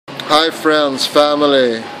Hi friends,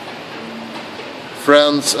 family,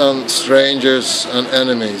 friends and strangers and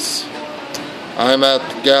enemies. I'm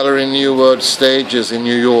at Gallery New World Stages in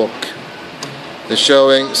New York. They're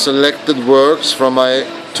showing selected works from my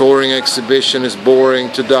touring exhibition Is Boring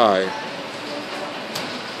to Die.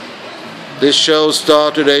 This show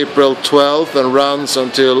started April 12th and runs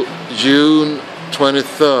until June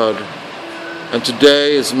 23rd, and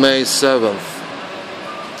today is May 7th.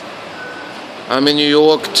 I'm in New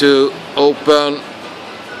York to open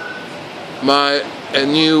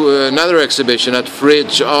another exhibition at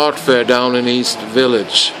Fridge Art Fair down in East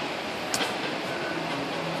Village.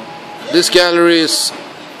 This gallery is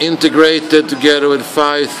integrated together with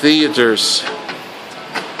 5 theaters.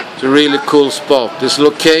 It's a really cool spot. It's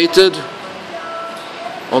located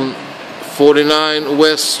on 49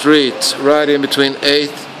 West Street, right in between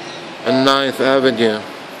 8th and 9th Avenue.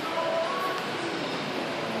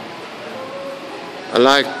 I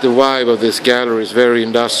like the vibe of this gallery, it's very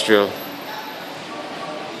industrial.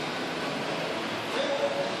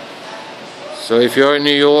 So if you're in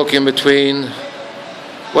New York in between,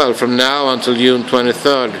 well, from now until June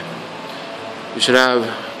 23rd, you should have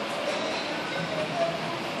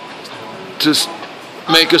to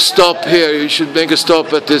make a stop here. You should make a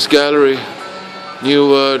stop at this gallery, New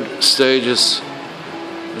World Stages,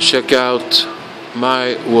 and check out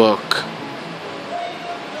my work.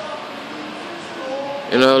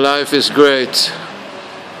 You know, life is great,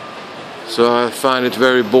 so I find it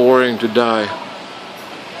very boring to die.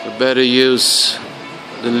 We better use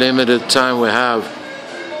the limited time we have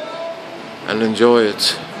and enjoy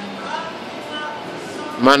it.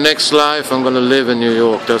 My next life I'm gonna live in New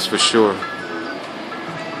York, that's for sure.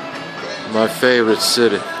 My favorite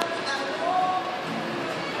city.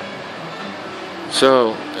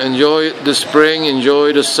 So, enjoy the spring,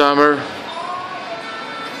 enjoy the summer.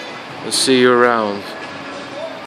 I'll see you around.